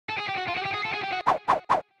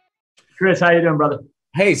Chris, how you doing, brother?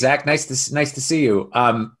 Hey Zach, nice to see you.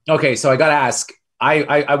 Okay, so I gotta ask.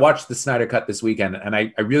 I watched the Snyder Cut this weekend, and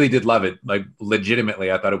I really did love it. Like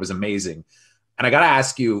legitimately, I thought it was amazing. And I gotta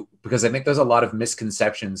ask you because I think there's a lot of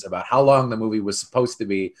misconceptions about how long the movie was supposed to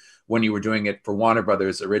be when you were doing it for Warner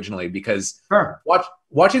Brothers originally. Because Sure.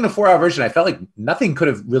 watching the 4 hour version, I felt like nothing could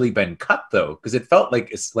have really been cut though, because it felt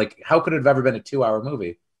like it's like how could it have ever been a 2 hour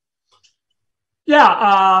movie? Yeah,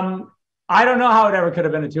 I don't know how it ever could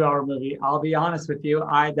have been a 2 hour movie. I'll be honest with you.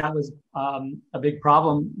 That was a big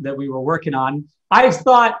problem that we were working on. I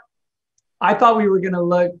thought we were going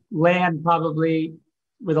to land probably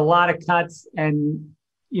with a lot of cuts and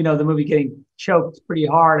the movie getting choked pretty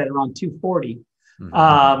hard at around 240.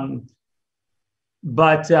 Mhm.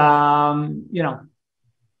 But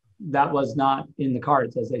that was not in the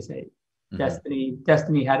cards, as they say. Mhm.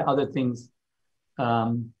 Destiny had other things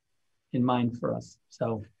in mind for us.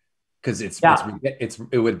 So Because yeah,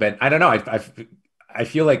 it would have been, I don't know, I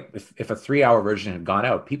feel like if a 3 hour version had gone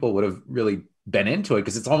out, people would have really been into it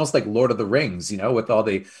because it's almost like Lord of the Rings, with all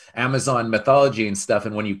the Amazon mythology and stuff.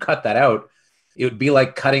 And when you cut that out, it would be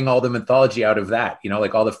like cutting all the mythology out of that,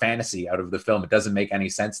 like all the fantasy out of the film. It doesn't make any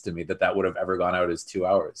sense to me that that would have ever gone out as 2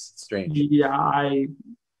 hours. It's strange. yeah,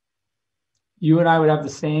 you and I would have the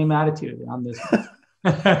same attitude on this one.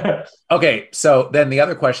 Okay, so then the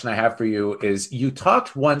other question I have for you is you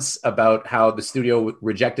talked once about how the studio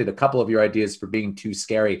rejected a couple of your ideas for being too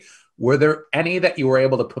scary. Were there any that you were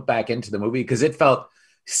able to put back into the movie? Because it felt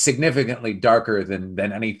significantly darker than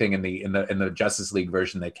anything in the Justice League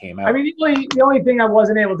version that came I out. mean, the only thing I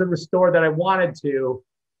wasn't able to restore that I wanted to,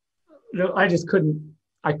 I just couldn't.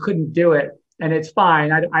 I couldn't do it, and it's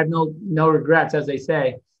fine. I have no regrets, as they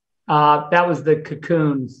say. That was the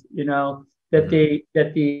cocoons, that Hmm.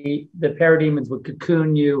 the parademons would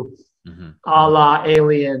cocoon you, Hmm. a la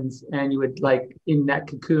aliens, and you would like in that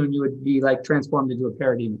cocoon you would be like transformed into a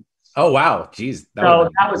parademon. Oh wow, geez, that would have So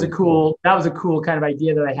been that was a really cool. cool kind of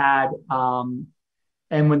idea that I had.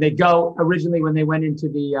 And when they go originally when they went into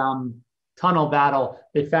the tunnel battle,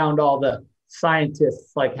 they found all the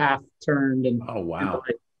scientists like half turned Oh and wow,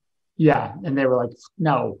 like, yeah, and they were like,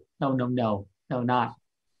 no, no, no, no, no,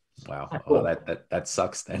 wow, not oh cool. that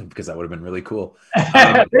sucks then because that would have been really cool.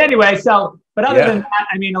 Um, But anyway, but other than yeah, that,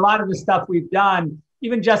 I mean, a lot of the stuff we've done,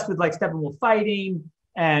 even just with like Steppenwolf fighting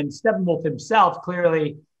and Steppenwolf himself,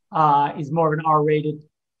 clearly is more of an R-rated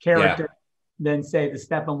yeah. character than say the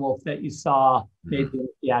Steppenwolf that you saw maybe Mhm. in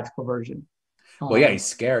the theatrical version. Well, yeah, Um, he's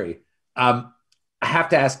scary. I have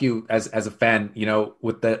to ask you, as a fan,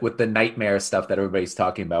 with the nightmare stuff that everybody's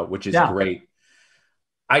talking about, which is yeah, great.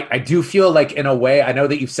 I do feel like in a way, I know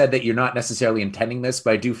that you've said that you're not necessarily intending this,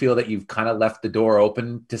 but I do feel that you've kind of left the door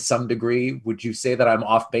open to some degree. Would you say that I'm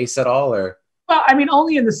off base at all, or well, I mean,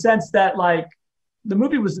 only in the sense that like the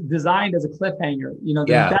movie was designed as a cliffhanger.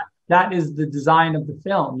 yeah, That is the design of the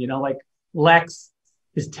film. Like Lex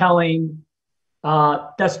is telling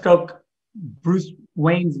Deathstroke Bruce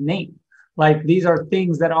Wayne's name. Like these are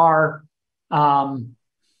things that are um,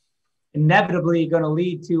 inevitably going to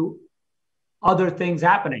lead to other things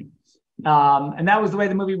happening. And that was the way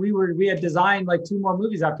the movie we had designed like two more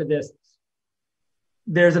movies after this.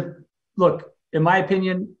 There's a look, in my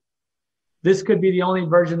opinion, this could be the only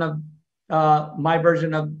version of my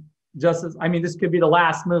version of Justice. I mean, this could be the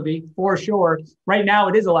last movie for sure. Right now,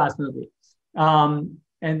 it is the last movie, and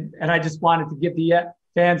I just wanted to give the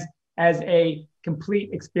fans as a complete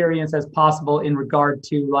experience as possible in regard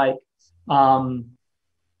to like um,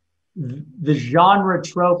 the genre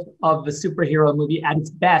trope of the superhero movie at its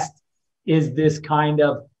best is this kind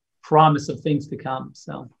of promise of things to come.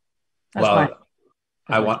 So that's my well, I that's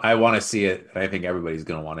my. want I want to see it, and I think everybody's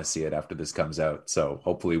going to want to see it after this comes out. So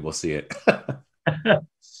hopefully, we'll see it.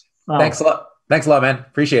 Thanks Well, a lot. Thanks a lot, man.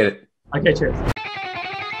 Appreciate it. okay, cheers.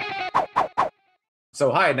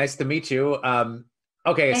 So, hi, nice to meet you.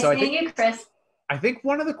 Okay, so Nice I think meeting you, Chris. I think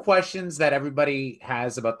one of the questions that everybody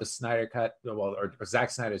has about the Snyder Cut, well, or Zack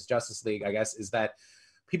Snyder's Justice League, I guess, is that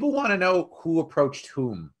people want to know who approached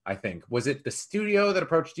whom. I think was it the studio that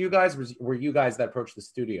approached you guys? Were you guys that approached the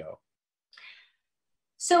studio?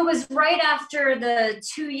 So it was right after the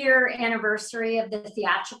 2-year anniversary of the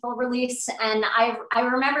theatrical release. And I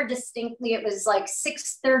remember distinctly it was like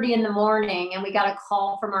 6:30 in the morning and we got a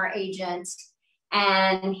call from our agent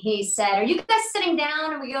and he said, "Are you guys sitting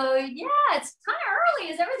down?" And we go, "Yeah, it's kind of early.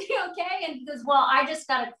 Is everything okay?" And he goes, "Well, I just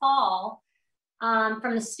got a call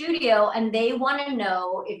from the studio and they want to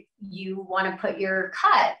know if you want to put your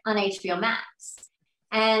cut on HBO Max."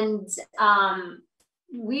 And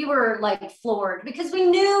we were like floored because we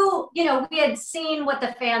knew, we had seen what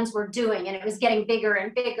the fans were doing and it was getting bigger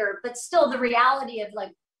and bigger, but still the reality of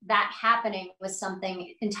like that happening was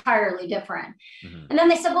something entirely different. Mhm. And then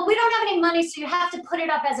they said, well, we don't have any money, so you have to put it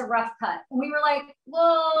up as a rough cut. And we were like,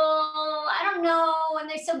 well, I don't know. And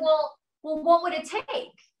they said, well, what would it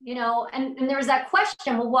take? You know, and there was that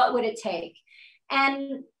question, well, what would it take?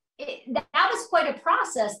 And that was quite a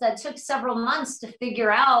process that took several months to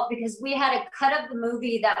figure out, because we had a cut of the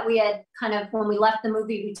movie that we had kind of, when we left the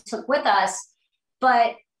movie, we took with us,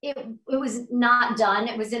 but it was not done.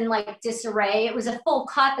 It was in like disarray. It was a full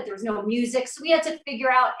cut, but there was no music. So we had to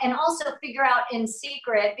figure out, and also figure out in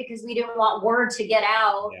secret, because we didn't want word to get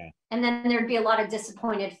out. Yeah. And then there'd be a lot of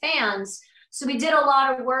disappointed fans. So we did a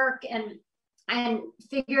lot of work and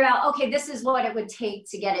figured out, okay, this is what it would take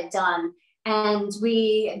to get it done. And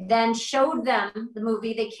we then showed them the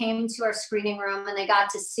movie. They came to our screening room and they got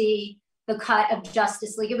to see the cut of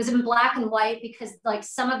Justice League. It was in black and white, because like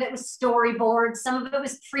some of it was storyboard, some of it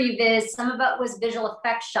was previs, some of it was visual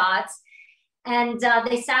effects shots. And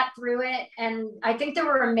they sat through it, and I think they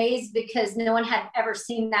were amazed, because no one had ever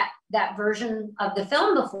seen that version of the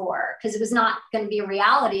film before, because it was not going to be a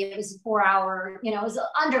reality. It was a 4 hour, you know, it was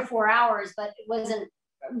under 4 hours, but it wasn't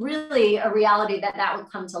really a reality that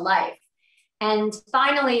would come to life. And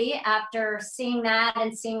finally, after seeing that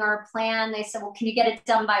and seeing our plan, they said, well, can you get it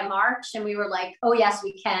done by March? And we were like, oh, yes,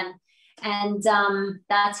 we can. And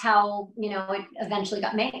that's how, you know, it eventually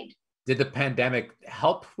got made. Did the pandemic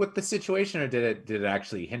help with the situation, or did it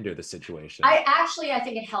actually hinder the situation? I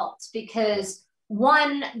think it helped, because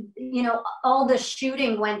one, you know, all the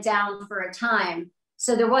shooting went down for a time.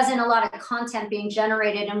 So there wasn't a lot of content being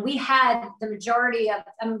generated. And we had the majority of,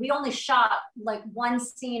 I mean, we only shot like one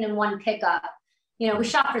scene and one pickup. You know, we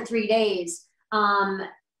shot for 3 days.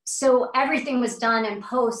 So everything was done in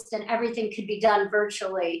post, and everything could be done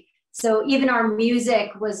virtually. So even our music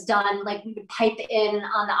was done, like we would pipe in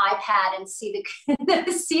on the iPad and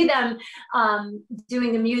see them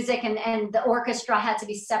doing the music, and the orchestra had to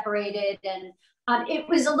be separated. And it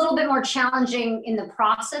was a little bit more challenging in the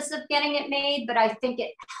process of getting it made, but I think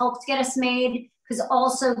it helped get us made, because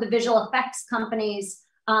also the visual effects companies,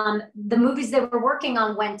 the movies they were working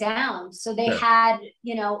on went down. So they had,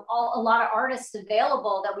 you know, a lot of artists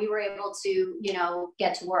available that we were able to, you know,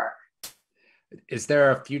 get to work. Is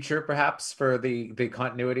there a future perhaps for the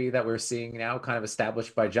continuity that we're seeing now kind of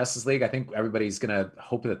established by Justice League? I think everybody's going to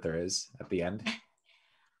hope that there is at the end.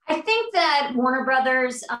 I think that Warner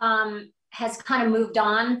Brothers has kind of moved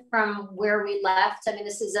on from where we left. I mean,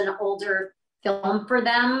 this is an older film for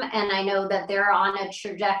them, and I know that they're on a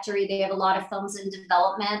trajectory. They have a lot of films in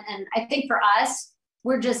development. And I think for us,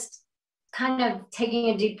 we're just kind of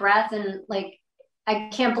taking a deep breath, and like, I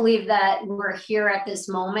can't believe that we're here at this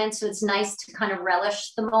moment. So it's nice to kind of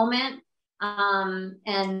relish the moment.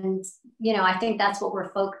 And, you know, I think that's what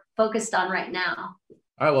we're focused on right now.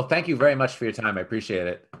 All right. Well, thank you very much for your time. I appreciate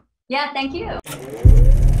it. Yeah, thank you.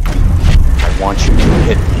 I want you to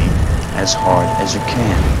hit me as hard as you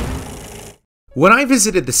can. When I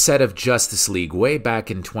visited the set of Justice League way back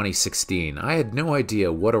in 2016, I had no idea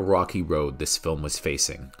what a rocky road this film was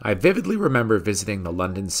facing. I vividly remember visiting the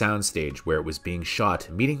London soundstage where it was being shot,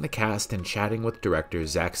 meeting the cast and chatting with director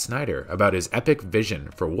Zack Snyder about his epic vision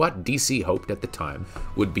for what DC hoped at the time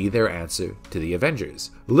would be their answer to the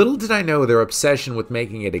Avengers. Little did I know their obsession with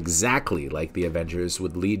making it exactly like the Avengers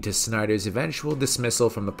would lead to Snyder's eventual dismissal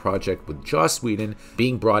from the project, with Joss Whedon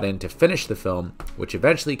being brought in to finish the film, which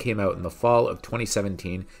eventually came out in the fall of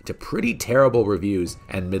 2017 to pretty terrible reviews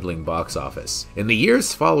and middling box office. In the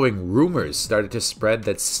years following, rumors started to spread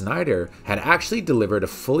that Snyder had actually delivered a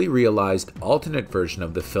fully realized alternate version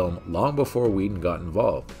of the film long before Whedon got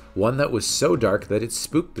involved, one that was so dark that it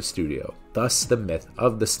spooked the studio. Thus, the myth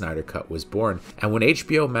of the Snyder Cut was born, and when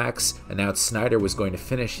HBO Max announced Snyder was going to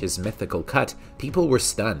finish his mythical cut, people were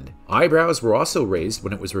stunned. Eyebrows were also raised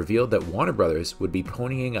when it was revealed that Warner Brothers would be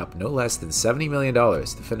ponying up no less than $70 million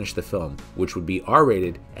to finish the film, which would be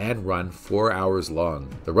R-rated and run 4 hours long.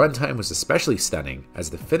 The runtime was especially stunning, as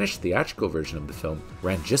the finished theatrical version of the film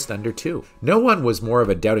ran just under 2. No one was more of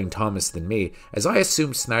a doubting Thomas than me, as I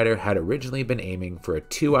assumed Snyder had originally been aiming for a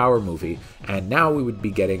 2-hour movie, and now we would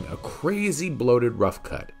be getting a crazy bloated rough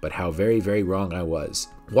cut. But how very, very wrong I was.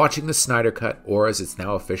 Watching the Snyder Cut, or as it's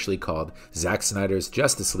now officially called, Zack Snyder's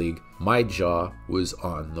Justice League, my jaw was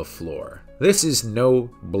on the floor. This is no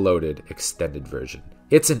bloated extended version.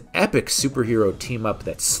 It's an epic superhero team-up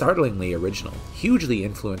that's startlingly original, hugely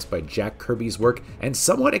influenced by Jack Kirby's work, and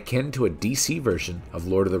somewhat akin to a DC version of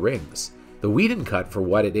Lord of the Rings. The Whedon cut, for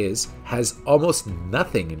what it is, has almost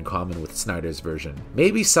nothing in common with Snyder's version.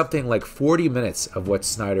 Maybe something like 40 minutes of what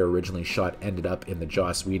Snyder originally shot ended up in the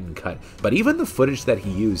Joss Whedon cut, but even the footage that he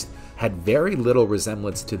used had very little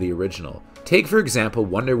resemblance to the original. Take, for example,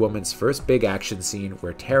 Wonder Woman's first big action scene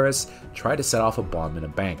where terrorists try to set off a bomb in a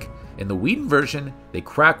bank. In the Whedon version, they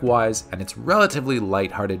crack wise, and it's relatively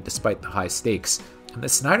lighthearted despite the high stakes. In the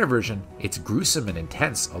Snyder version, it's gruesome and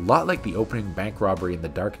intense, a lot like the opening bank robbery in The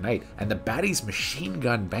Dark Knight, and the baddies machine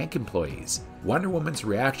gun bank employees. Wonder Woman's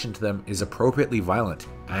reaction to them is appropriately violent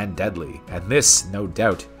and deadly, and this, no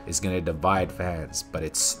doubt, is going to divide fans, but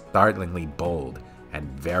it's startlingly bold and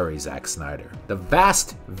very Zack Snyder. The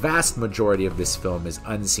vast majority of this film is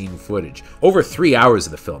unseen footage. Over 3 hours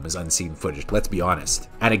of the film is unseen footage, let's be honest.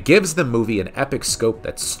 And it gives the movie an epic scope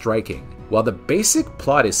that's striking. While the basic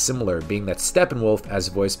plot is similar, being that Steppenwolf, as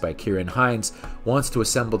voiced by Kieran Hines, wants to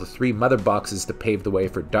assemble the 3 mother boxes to pave the way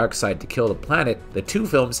for Darkseid to kill the planet, the two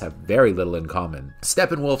films have very little in common.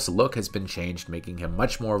 Steppenwolf's look has been changed, making him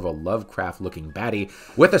much more of a Lovecraft-looking baddie,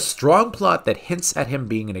 with a strong plot that hints at him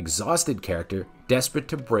being an exhausted character, desperate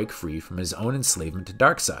to break free from his own enslavement to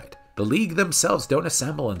Darkseid. The League themselves don't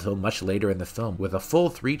assemble until much later in the film, with a full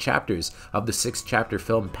 3 chapters of the 6-chapter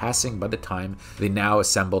film passing by the time the now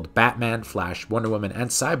assembled Batman, Flash, Wonder Woman, and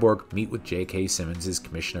Cyborg meet with J.K. Simmons'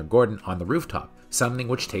 Commissioner Gordon on the rooftop, something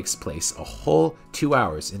which takes place a whole 2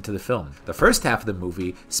 hours into the film. The first half of the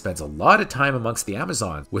movie spends a lot of time amongst the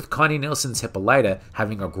Amazons, with Connie Nielsen's Hippolyta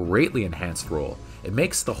having a greatly enhanced role. It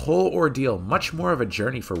makes the whole ordeal much more of a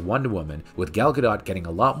journey for Wonder Woman, with Gal Gadot getting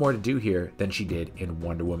a lot more to do here than she did in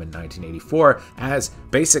Wonder Woman 1984, as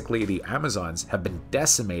basically the Amazons have been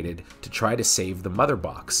decimated to try to save the Mother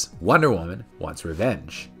Box. Wonder Woman wants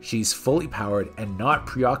revenge. She's fully powered and not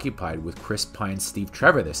preoccupied with Chris Pine's Steve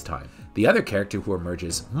Trevor this time. The other character who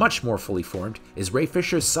emerges, much more fully formed, is Ray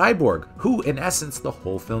Fisher's Cyborg, who in essence the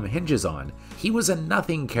whole film hinges on. He was a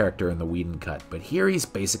nothing character in the Whedon cut, but here he's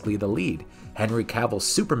basically the lead. Henry Cavill's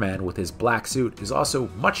Superman with his black suit is also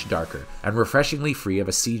much darker and refreshingly free of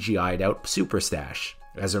a CGI'd out super stash.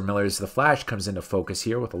 Ezra Miller's The Flash comes into focus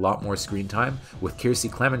here with a lot more screen time, with Kiersey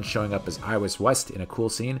Clemons showing up as Iris West in a cool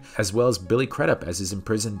scene, as well as Billy Crudup as his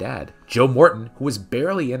imprisoned dad. Joe Morton, who was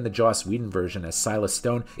barely in the Joss Whedon version as Silas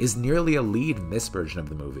Stone, is nearly a lead in this version of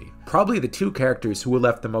the movie. Probably the 2 characters who were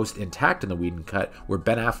left the most intact in the Whedon cut were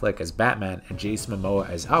Ben Affleck as Batman and Jason Momoa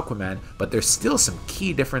as Aquaman, but there's still some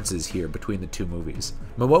key differences here between the 2 movies.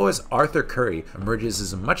 Momoa's Arthur Curry emerges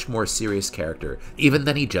as a much more serious character, even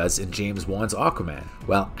than he does in James Wan's Aquaman,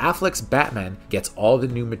 while Affleck's Batman gets all the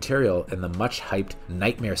new material in the much-hyped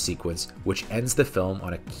nightmare sequence, which ends the film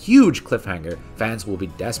on a huge cliffhanger fans will be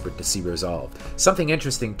desperate to see resolved. Something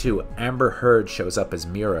interesting too, Amber Heard shows up as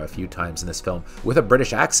Mira a few times in this film with a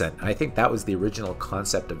British accent, and I think that was the original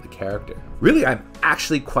concept of the character. Really, I'm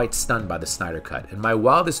actually quite stunned by the Snyder Cut. In my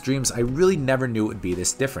wildest dreams, I really never knew it would be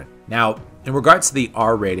this different. Now, in regards to the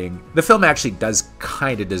R rating, the film actually does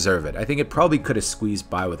kind of deserve it. I think it probably could have squeezed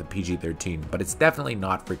by with a PG-13, but it's definitely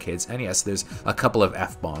not for kids. And yes, there's a couple of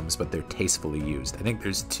F-bombs, but they're tastefully used. I think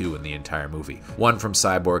there's 2 in the entire movie. One from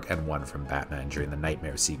Cyborg and one from Batman during the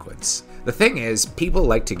nightmare sequence. The thing is, people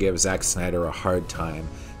like to give Zack Snyder a hard time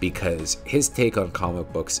because his take on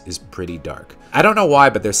comic books is pretty dark. I don't know why,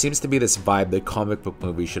 but there seems to be this vibe that comic book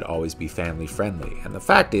movies should always be family friendly. And the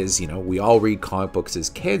fact is, you know, we all read comic books as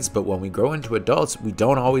kids, but when we grow into adults, we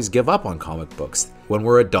don't always give up on comic books. When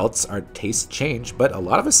we're adults, our tastes change, but a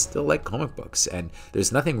lot of us still like comic books, and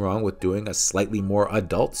there's nothing wrong with doing a slightly more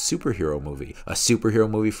adult superhero movie, a superhero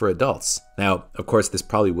movie for adults. Now, of course, this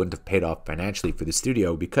probably wouldn't have paid off financially for the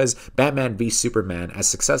studio because Batman v Superman, as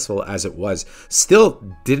successful as it was, still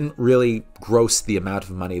didn't really gross the amount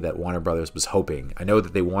of money that Warner Brothers was hoping. I know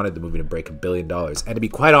that they wanted the movie to break $1 billion, and to be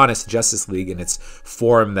quite honest, Justice League in its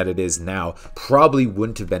form that it is now probably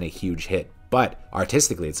wouldn't have been a huge hit. But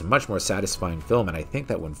artistically, it's a much more satisfying film, and I think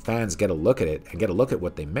that when fans get a look at it and get a look at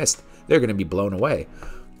what they missed, they're going to be blown away.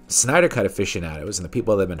 Snyder Cut aficionados and the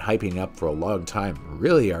people that have been hyping up for a long time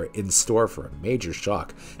really are in store for a major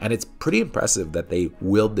shock, and it's pretty impressive that they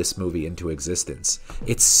willed this movie into existence.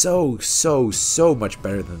 It's so much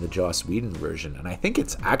better than the Joss Whedon version, and I think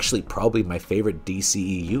it's actually probably my favorite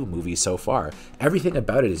DCEU movie so far. Everything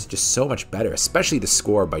about it is just so much better, especially the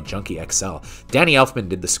score by Junkie XL. Danny Elfman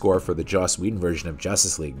did the score for the Joss Whedon version of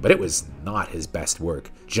Justice League, but it was not his best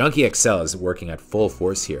work. Junkie XL is working at full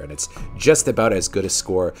force here, and it's just about as good a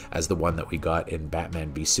score as the one that we got in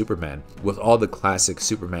Batman v Superman, with all the classic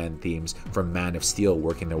Superman themes from Man of Steel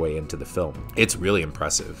working their way into the film. It's really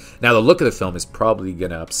impressive. Now, the look of the film is probably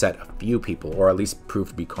going to upset a few people, or at least prove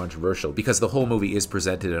to be controversial, because the whole movie is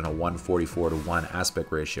presented in a 1:44:1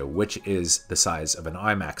 aspect ratio, which is the size of an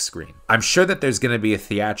IMAX screen. I'm sure that there's going to be a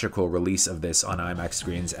theatrical release of this on IMAX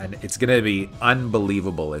screens, and it's going to be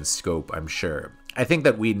unbelievable in scope, I'm sure. I think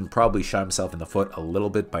that Whedon probably shot himself in the foot a little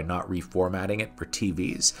bit by not reformatting it for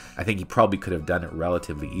TVs. I think he probably could have done it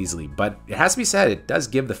relatively easily, but it has to be said, it does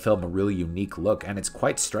give the film a really unique look, and it's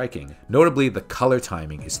quite striking. Notably, the color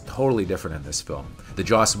timing is totally different in this film. The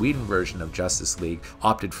Joss Whedon version of Justice League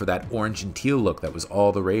opted for that orange and teal look that was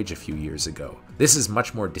all the rage a few years ago. This is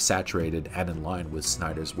much more desaturated and in line with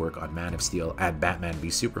Snyder's work on Man of Steel and Batman v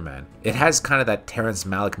Superman. It has kind of that Terrence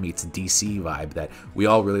Malick meets DC vibe that we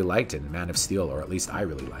all really liked in Man of Steel, or at least I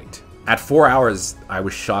really liked. At 4 hours, I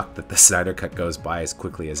was shocked that the Snyder Cut goes by as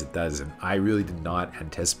quickly as it does, and I really did not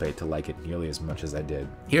anticipate to like it nearly as much as I did.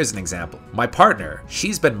 Here's an example. My partner,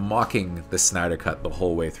 she's been mocking the Snyder Cut the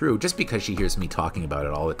whole way through just because she hears me talking about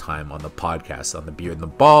it all the time on the podcast, on The Beard and the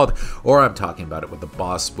Bald, or I'm talking about it with the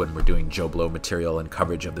boss when we're doing Joblo material and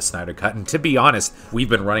coverage of the Snyder Cut, and to be honest, we've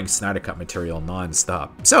been running Snyder Cut material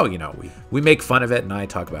non-stop. So, you know, we make fun of it, and I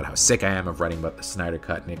talk about how sick I am of writing about the Snyder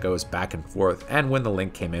Cut, and it goes back and forth, and when the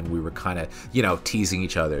link came in, we were kind of, you know, teasing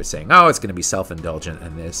each other, saying, oh, it's going to be self-indulgent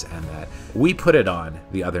and this and that. We put it on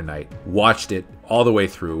the other night, watched it all the way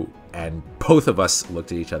through, and both of us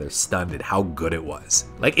looked at each other stunned at how good it was.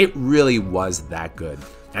 Like, it really was that good.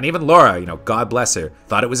 And even Laura, you know, God bless her,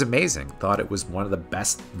 thought it was amazing, thought it was one of the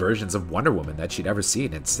best versions of Wonder Woman that she'd ever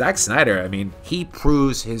seen. And Zack Snyder, I mean, he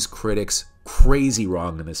proves his critics crazy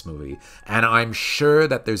wrong in this movie, and I'm sure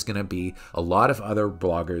that there's going to be a lot of other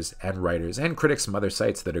bloggers and writers and critics from other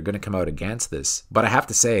sites that are going to come out against this. But I have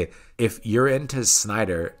to say, if you're into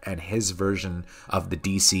Snyder and his version of the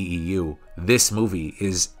DCEU, this movie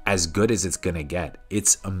is as good as it's going to get.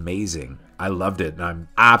 It's amazing. I loved it, and I'm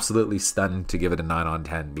absolutely stunned to give it a 9 on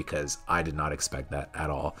 10 because I did not expect that at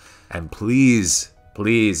all. And please,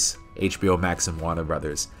 please, HBO Max and Warner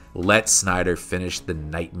Brothers, let Snyder finish the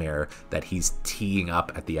nightmare that he's teeing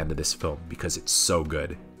up at the end of this film because it's so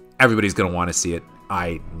good. Everybody's going to want to see it.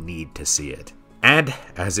 I need to see it. And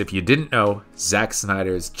as if you didn't know, Zack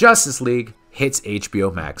Snyder's Justice League hits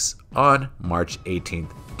HBO Max on March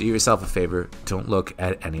 18th. Do yourself a favor, don't look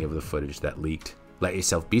at any of the footage that leaked. Let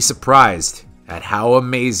yourself be surprised at how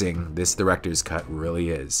amazing this director's cut really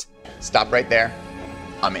is. Stop right there.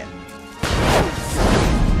 I'm in.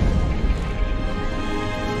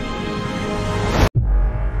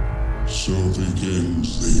 So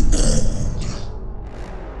begins the end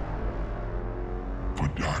for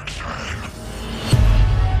Darkseid.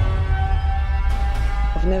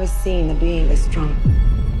 I've never seen a being this strong.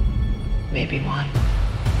 Maybe one.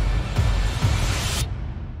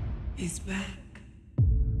 He's back.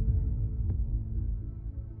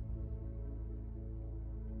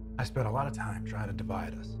 I spent a lot of time trying to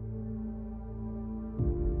divide us.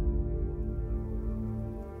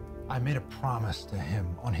 I made a promise to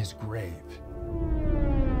him on his grave.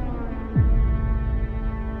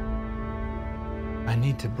 I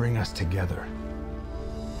need to bring us together.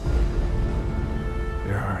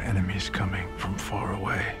 There are enemies coming from far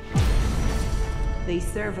away. They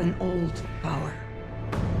serve an old power.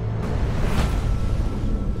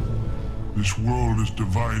 This world is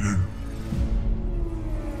divided.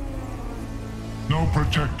 No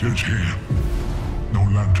protectors here. No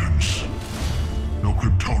lanterns. No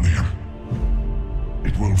Kryptonian.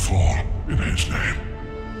 It will fall in his name.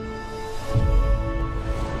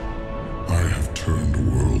 I have turned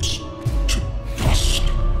worlds to dust.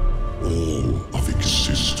 All of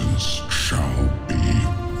existence shall be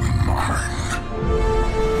mine.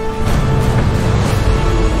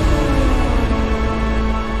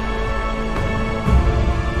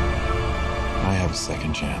 I have a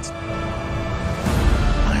second chance.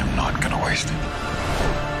 I am not gonna waste it.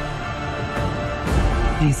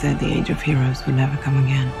 He said the age of heroes would never come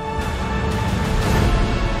again.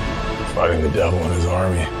 Fighting the devil and his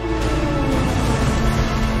army.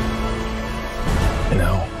 You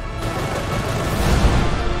know,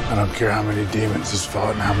 I don't care how many demons he's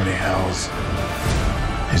fought and how many hells.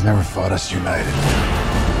 He's never fought us united.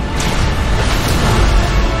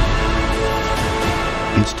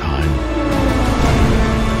 It's time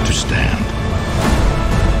to stand,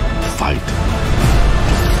 fight.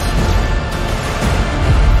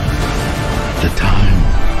 The time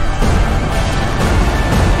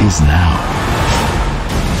is now.